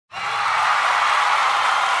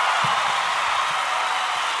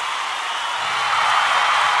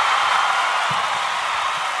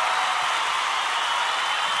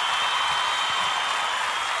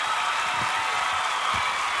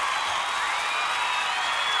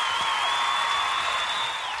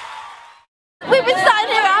We've been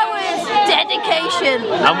standing here hours. Dedication.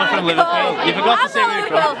 And we're from Liverpool. You forgot to say where you're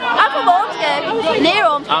from. I'm from Ormskirk, near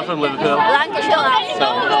Ormskirk. I'm from Liverpool. Lancashire lad. So,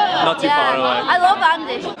 not too far away. I love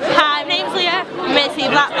Andy. Hi, my name's Leah. I'm here to see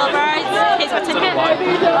Blackpool Brides. Here's my ticket.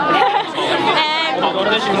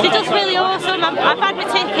 They're just really awesome. I've had my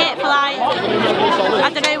ticket for like, I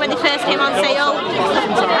don't know, when they first came on sale,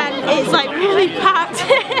 and it's like really packed.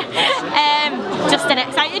 Just dead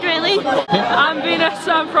excited really. I'm Venus,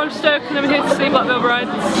 I'm from Stoke and I'm here to see Blackpool Brides.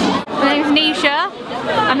 My name's Nisha,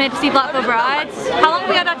 I'm here to see Blackpool Brides. How long have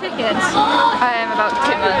we had our tickets? About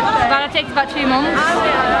 2 months. Our tickets about 2 months.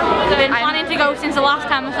 I've been planning to go since the last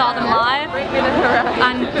time I saw them live,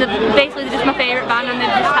 and basically they're just my favourite band and they've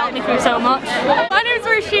just helped me through so much. My name's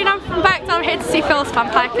Roisin, I'm from Bechtel, I'm here to see Phil's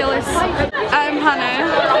Vampire Killers. I'm Hannah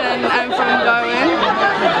and I'm from Bowen.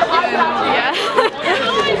 Yeah.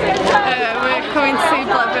 We're coming to see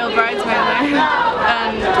Blackpool Brides mainly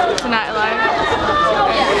and Tonight Alive.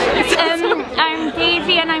 I'm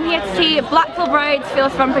Daisy and I'm here to see Blackpool Brides,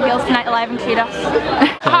 Phil's Vampire Killers, Tonight Alive and Kudos.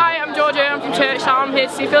 Hi, I'm Georgia, I'm from Churchtown, I'm here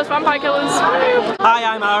to see Phil's Vampire Killers. Hi,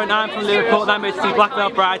 I'm Aaron, I'm from Liverpool and I'm here to see Blackpool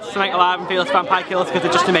Brides, Tonight Alive and Phil's Vampire Killers because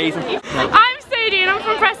they're just amazing. I'm Sadie and I'm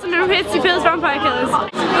from Preston and I'm here to see Phil's Vampire Killers.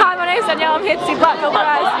 Hi, my name's Danielle, I'm here to see Blackpool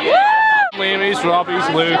Brides. Liam, he's Rob, he's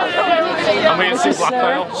Luke. I'm here to see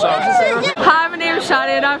Blackpool. Hi, my name's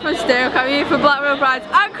Shani and I'm from Stoke, I'm here for Blackpool Brides.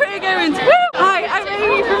 I'm Craig Owens. Hi, I'm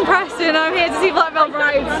Amy from Preston, I'm here to see Blackpool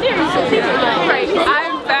Brides.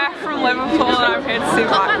 I'm Beth from Liverpool and I'm here to see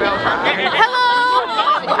Blackpool Brides. Hello,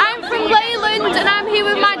 I'm from Leyland and I'm here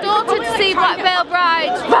with my daughter to see Blackpool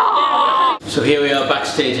Brides. So here we are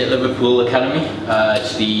backstage at Liverpool Academy.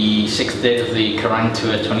 It's the 6th day of the Kerrang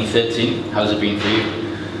tour 2013. How's it been for you?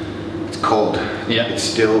 Cold. Yeah. It's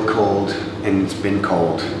still cold and it's been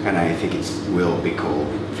cold and I think it will be cold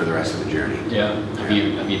for the rest of the journey. Yeah. Have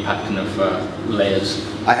you packed enough layers?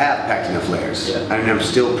 I have packed enough layers. Yeah. And I'm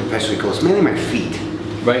still perpetually cold. It's mainly my feet.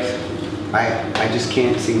 Right. I just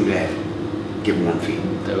can't seem to get warm feet.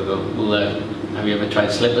 There we go. Well, have you ever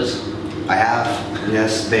tried slippers? I have.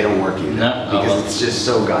 Yes, they don't work either. No? Because well. it's just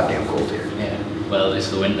so goddamn cold here. Yeah. Well, it's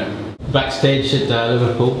the winter. Backstage at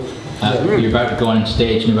Liverpool. You're about to go on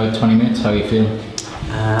stage in about 20 minutes. How are you feeling?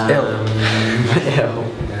 Ill.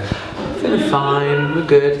 Feeling fine. We're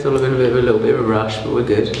good. It's all been a little bit of a rush, but we're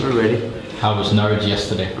good. We're ready. How was Norwich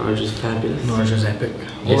yesterday? Norwich was fabulous. Norwich was epic.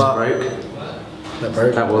 That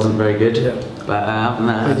broke. That wasn't very good. Yeah. But other than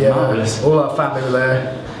that, yeah, marvellous. all our family were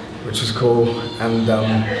there, which was cool, and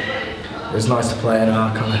it was nice to play in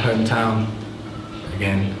our kind of hometown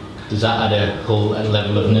again. Does that add a whole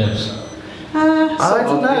level of nerves? I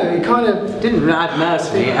don't know. It kind of didn't add nerves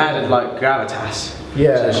to me. It added like gravitas.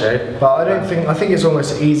 Yeah, to the show. but I don't think. I think it's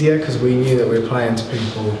almost easier because we knew that we were playing to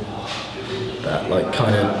people that like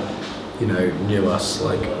kind of, you know, knew us.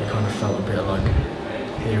 Like we kind of felt a bit like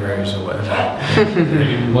heroes or whatever.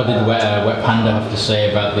 What did Wet Panda have to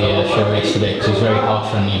say about the show yesterday? Because he's very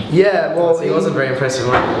harsh on you. Yeah, well, he wasn't very impressed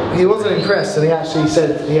with me. He wasn't impressed, and he actually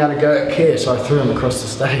said he had a go at Keir, so I threw him across the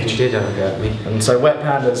stage. He did have a go at me. And so Wet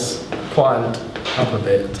Panda's quietened up a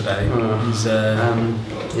bit today. He's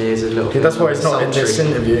yeah, he's a little. That's why he's not in this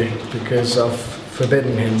interview, because I've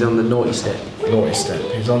forbidden him. He's on the naughty step. Naughty step.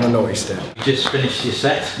 He's on the naughty step. You just finished your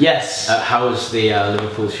set? Yes. How was the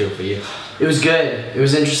Liverpool show for you? It was good. It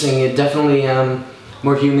was interesting. It definitely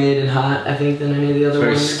more humid and hot, I think, than any of the other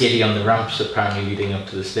ones. Very skiddy on the ramps apparently leading up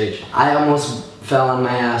to the stage. I almost fell on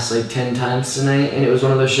my ass like 10 times tonight, and it was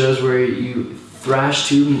one of those shows where you thrash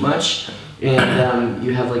too much and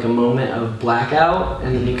you have like a moment of blackout,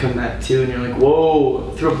 and then you come back to and you're like, whoa,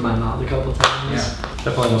 threw up in my mouth a couple times. Yeah,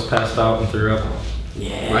 definitely almost passed out and threw up.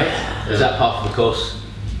 Yeah. Right? Is that part of the course?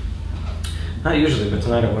 Not usually, but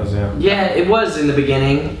tonight it was, yeah. Yeah, it was in the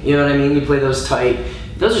beginning, you know what I mean? You play those tight.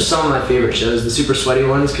 Those are some of my favorite shows, the super sweaty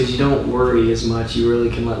ones, because you don't worry as much, you really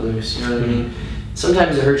can let loose, you know what I mean?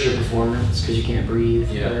 Sometimes it hurts your performance because you can't breathe,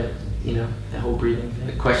 but, you know, that whole breathing thing.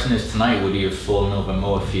 The question is tonight, would you have fallen over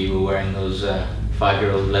more if you were wearing those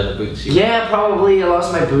 5-year-old leather boots? Yeah, probably. I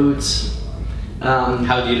lost my boots.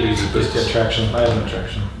 How do you lose your boots? Just get traction. I have no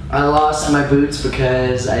traction. I lost my boots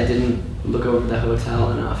because I didn't look over the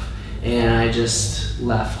hotel enough, and I just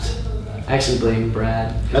left. I actually blame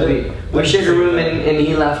Brad. We shared a room and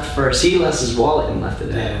he left first. He left his wallet and left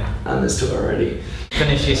it on this tour already.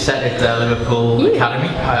 Finished your set at Liverpool Academy.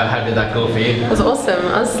 How did that go for you? It was awesome.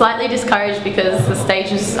 I was slightly discouraged because the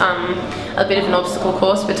stage was a bit of an obstacle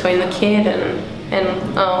course between the kid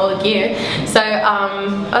and all the gear. So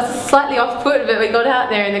I was slightly off put, but we got out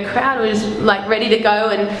there and the crowd was like ready to go,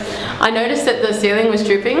 and I noticed that the ceiling was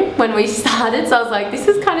dripping when we started, so I was like, this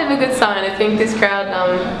is kind of a good sign. I think this crowd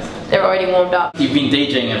they're already warmed up. You've been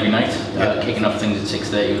DJing every night, kicking off things at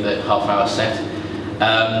 6:30 with a half-hour set.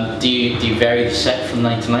 Do you vary the set from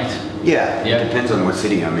night to night? Yeah, it depends on what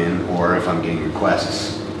city I'm in or if I'm getting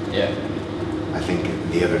requests. Yeah. I think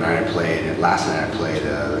last night I played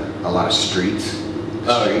a lot of streets.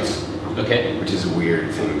 Okay. Which is a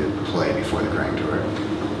weird thing to play before the Kerrang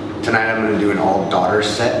tour. Tonight I'm going to do an all-daughter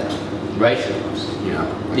set. Right. You know,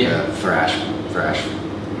 like a thrash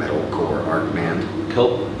metalcore art band.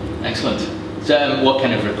 Cool. Excellent. So what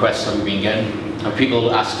kind of requests have you been getting? Have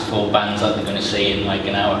people asked for bands that they're going to see in like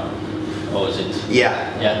an hour? Or is it?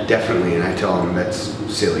 Yeah, definitely. And I tell them that's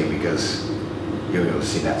silly because you'll be able to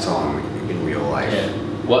see that song in real life. Yeah.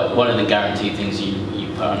 What are the guaranteed things you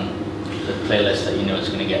put on the playlist that you know is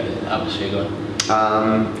going to get the atmosphere going?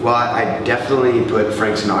 Well, I definitely put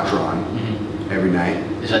Frank Sinatra on every night.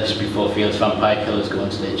 Is that just before Fearless Vampire Killers go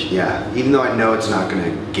on stage? Yeah, even though I know it's not going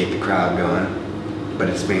to get the crowd going, but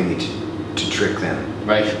it's mainly to trick them.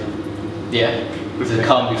 Right. Yeah. The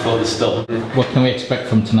calm before the storm. What can we expect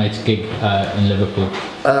from tonight's gig in Liverpool?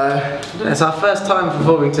 It's our first time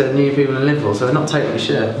performing to new people in Liverpool, so we're not totally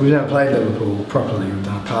sure. We've never played Liverpool properly, we've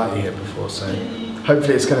done a party here before, so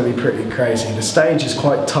hopefully it's going to be pretty crazy. The stage is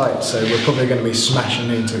quite tight, so we're probably going to be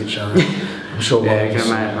smashing into each other. I'm sure. Yeah, you can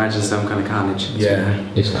imagine some kind of carnage. Yeah.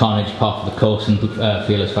 Is carnage part of the course in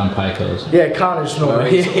Fearless Vampire Killers? Yeah, carnage is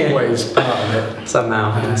always part of it.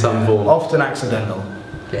 Somehow, in some form. Often accidental.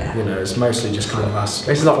 Yeah. You know, it's mostly just kind of us.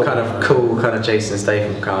 It's not kind of cool, kind of Jason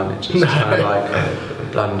Statham carnage. It's kind of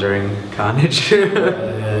like blundering carnage.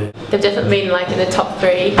 They've definitely been like in the top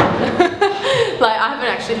 3. Like I haven't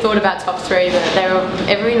actually thought about top 3, but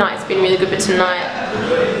every night's been really good. But tonight,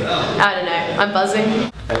 I don't know. I'm buzzing.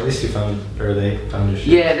 At least you found, or they found your shit.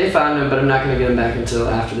 Yeah, they found him, but I'm not going to get him back until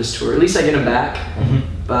after this tour. At least I get him back,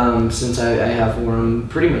 since I have worn him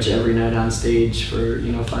pretty much every night on stage for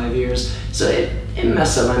 5 years. So it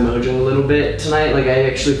messed up my mojo a little bit tonight. Like I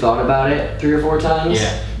actually thought about it 3 or 4 times.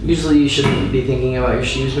 Yeah. Usually you shouldn't be thinking about your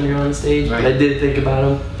shoes when you're on stage, but I did think about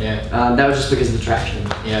them. Yeah. That was just because of the traction.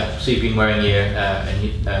 Yeah. So you've been wearing your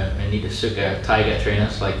Anita Sugar Tiger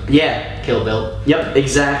trainers, like Kill Bill. Yep,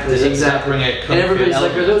 exactly. Does that bring a and everybody's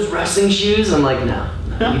like, "Are those wrestling shoes?" I'm like, "No,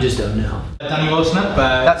 you just don't know." Danny Worsnop,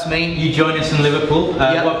 that's me. You join us in Liverpool.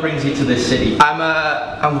 What brings you to this city?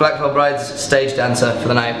 I'm Black Veil Bride's stage dancer for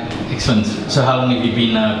the night. Excellent. So how long have you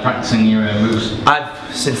been practicing your moves?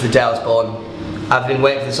 Since the day I was born. I've been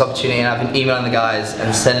waiting for this opportunity, and I've been emailing the guys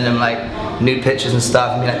and sending them like nude pictures and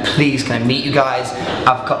stuff, and being like, "Please, can I meet you guys?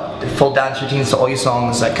 I've got full dance routines to all your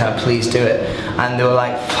songs. Like, can I please do it?" And they were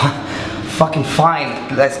like, "Fucking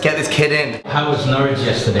fine. Let's get this kid in." How was Norwich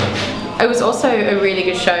yesterday? It was also a really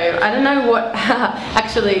good show. I don't know what,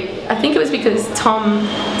 actually, I think it was because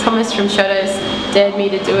Thomas from Shotos dared me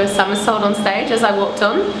to do a somersault on stage as I walked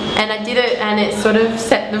on, and I did it, and it sort of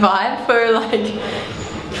set the vibe for like,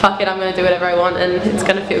 fuck it, I'm going to do whatever I want and it's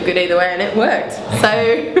going to feel good either way, and it worked. So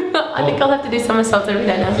I think I'll have to do somersaults every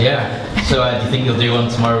day now. Yeah. So do you think you'll do one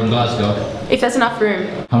tomorrow in Glasgow? If there's enough room.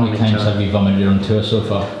 How many times have you vomited on tour so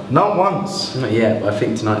far? Not once. Not yet, but I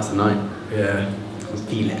think tonight's the night. Yeah. I was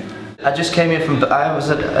feeling. I just came here I was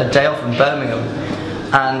a day off from Birmingham,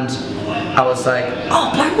 and I was like, "Oh,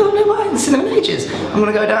 Black Veil, no way, I haven't seen them in ages. I'm going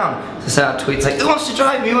to go down." So I sent out tweets like, "Who wants to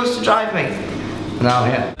drive me? Who wants to drive me?" And now I'm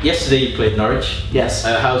here. Yesterday you played Norwich. Yes.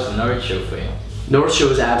 How's the Norwich show for you? Norwich show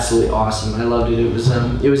was absolutely awesome. I loved it. It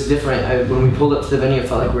was different. When we pulled up to the venue, it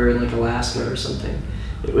felt like we were in like Alaska or something.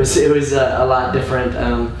 It was a lot different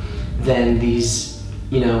than these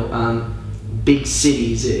big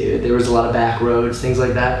cities. There was a lot of back roads, things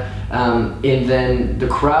like that. And then the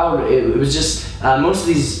crowd. It was just most of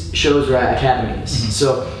these shows were at academies,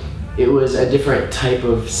 so it was a different type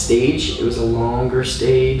of stage. It was a longer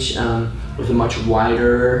stage with a much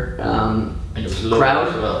wider and it was crowd.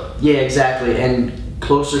 As well. Yeah, exactly, and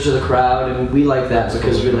closer to the crowd, and we like that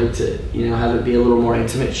because we like to have it be a little more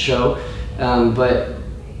intimate show. But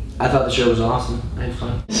I thought the show was awesome. I had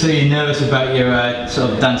fun. So you're nervous about your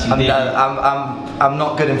sort of dancing? I'm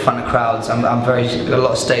not good in front of crowds. I've got a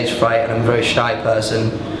lot of stage fright, and I'm a very shy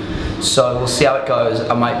person. So we'll see how it goes.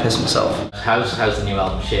 I might piss myself. How's the new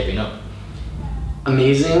album shaping up?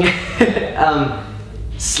 Amazing.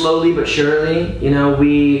 Slowly but surely,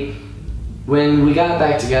 when we got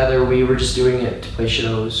back together, we were just doing it to play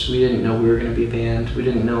shows. We didn't know we were going to be a band. We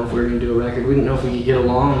didn't know if we were going to do a record. We didn't know if we could get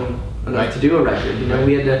along enough to do a record.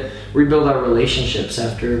 We had to rebuild our relationships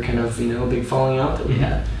after kind of a big falling out that we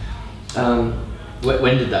had.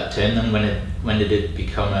 When did that turn? And when did it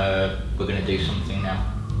become we're going to do something now?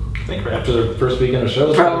 I think after the first weekend of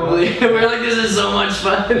shows. Probably. We're like, this is so much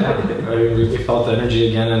fun. Yeah, I mean, we felt the energy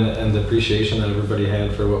again and the appreciation that everybody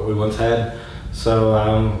had for what we once had. So,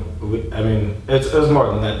 I mean, it was more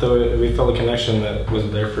than that though. We felt a connection that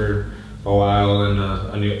wasn't there for a while and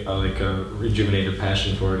a rejuvenated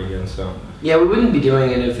passion for it again. So. Yeah, we wouldn't be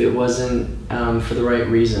doing it if it wasn't for the right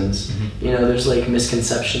reasons. Mm-hmm. You know, there's like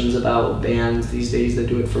misconceptions about bands these days that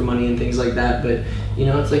do it for money and things like that, but you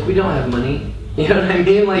know, it's like we don't have money. You know what I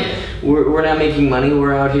mean? Like, we're not making money,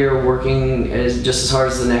 we're out here working just as hard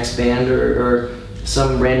as the next band or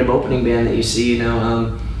some random opening band that you see, you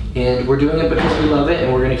know, and we're doing it because we love it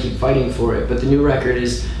and we're going to keep fighting for it. But the new record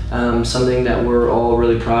is something that we're all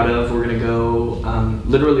really proud of. We're going to go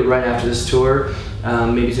literally right after this tour,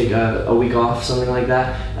 maybe take a week off, something like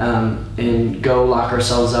that, and go lock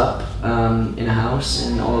ourselves up in a house,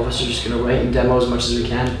 and all of us are just going to write and demo as much as we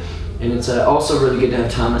can. And it's also really good to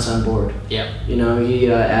have Thomas on board. Yeah. You know,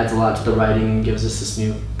 he adds a lot to the writing and gives us this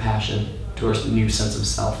new passion towards the new sense of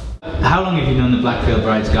self. How long have you known the Black Veil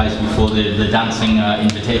Brides guys before the dancing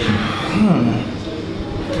invitation?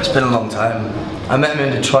 It's been a long time. I met him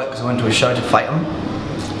in Detroit because I went to a show to fight him.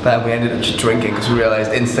 But we ended up just drinking because we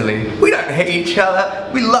realised instantly, we don't hate each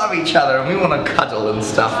other, we love each other and we want to cuddle and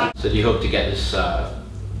stuff. So do you hope to get this,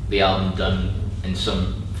 the album done in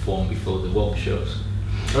some form before the Warped shows?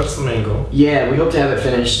 That's the main goal. Yeah, we hope to have it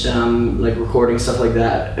finished, like recording, stuff like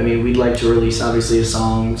that. I mean, we'd like to release obviously a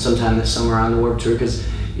song sometime this summer on the Warped Tour because,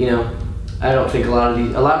 you know, I don't think a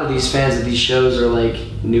lot of these fans at these shows are like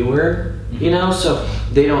newer, you know, so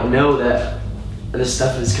they don't know that this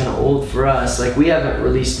stuff is kind of old for us. Like, we haven't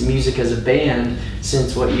released music as a band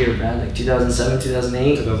since what year, Brad? Like 2007,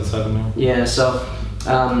 2008? 2007, yeah. So,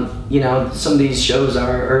 you know, some of these shows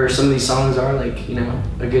are, or some of these songs are like, you know,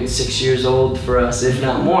 a good 6 years old for us, if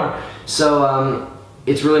not more. So,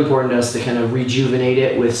 it's really important to us to kind of rejuvenate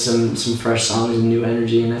it with some fresh songs and new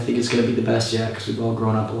energy, and I think it's going to be the best yet because we've all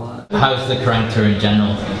grown up a lot. How's the Kerrang tour in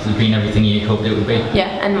general? Has it been everything you hoped it would be?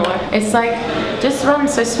 Yeah, and more. It's like, just run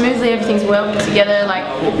so smoothly, everything's well put together,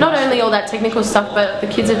 like, not only all that technical stuff, but the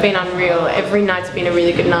kids have been unreal. Every night's been a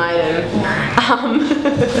really good night, and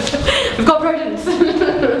we've got rodents.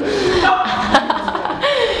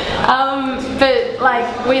 But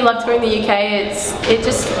like, we love touring the UK.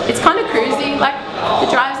 It's kind of cruisy. Like,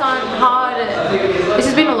 the drives aren't hard. It's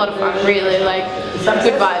just been a lot of fun, really. Like,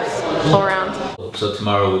 good vibes all around. So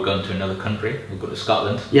tomorrow we're going to another country. We'll go to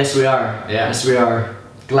Scotland. Yes, we are. Yeah. Yes, we are.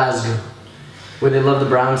 Glasgow, where they love the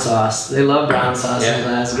brown sauce. They love brown sauce in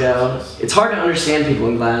Glasgow. It's hard to understand people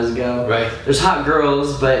in Glasgow. Right. There's hot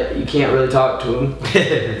girls, but you can't really talk to them.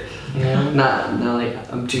 You know, not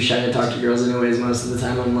like, I'm too shy to talk to girls anyways most of the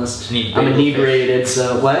time unless I'm inebriated.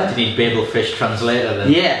 So what? Do you need Babel Fish translator then?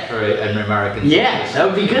 Yeah. For an American. Yeah, that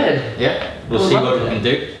would be good. Yeah. We'll see what we can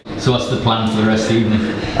do. So what's the plan for the rest of the evening?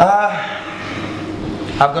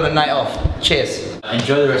 I've got a night off. Cheers.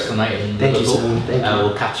 Enjoy the rest of the night in Liverpool. Thank you.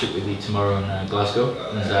 We'll catch up with you tomorrow in Glasgow,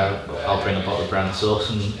 and I'll bring a bottle of brown sauce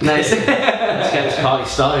and nice. Let's get this party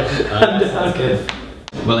started. Sounds good.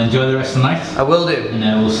 Well, enjoy the rest of the night. I will do.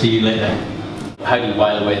 And we'll see you later. How do you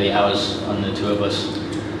while away the hours on the tour bus?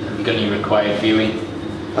 Have you got any required viewing?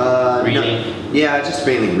 Reading? No. Yeah, I just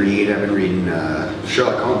mainly read. I've been reading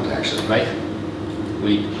Sherlock Holmes, actually. Right.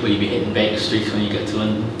 Will you be hitting Baker Street when you get to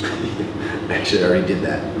London? Actually, I already did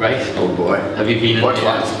that. Right. Oh boy. Have you been in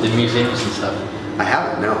the museums and stuff? I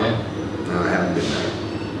haven't, no. Yeah. No, I haven't been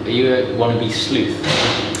there. Are you a wannabe sleuth?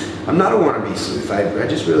 I'm not a wannabe sleuth. I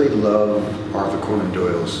just really love Arthur Conan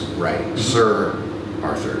Doyle's writing. Sir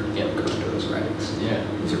Arthur Conan Doyle's writings. Yeah.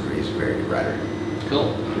 He's a very good writer.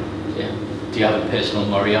 Cool. Yeah. Do you have a personal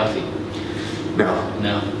Moriarty? No.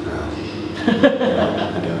 No. No.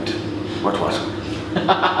 I don't. What?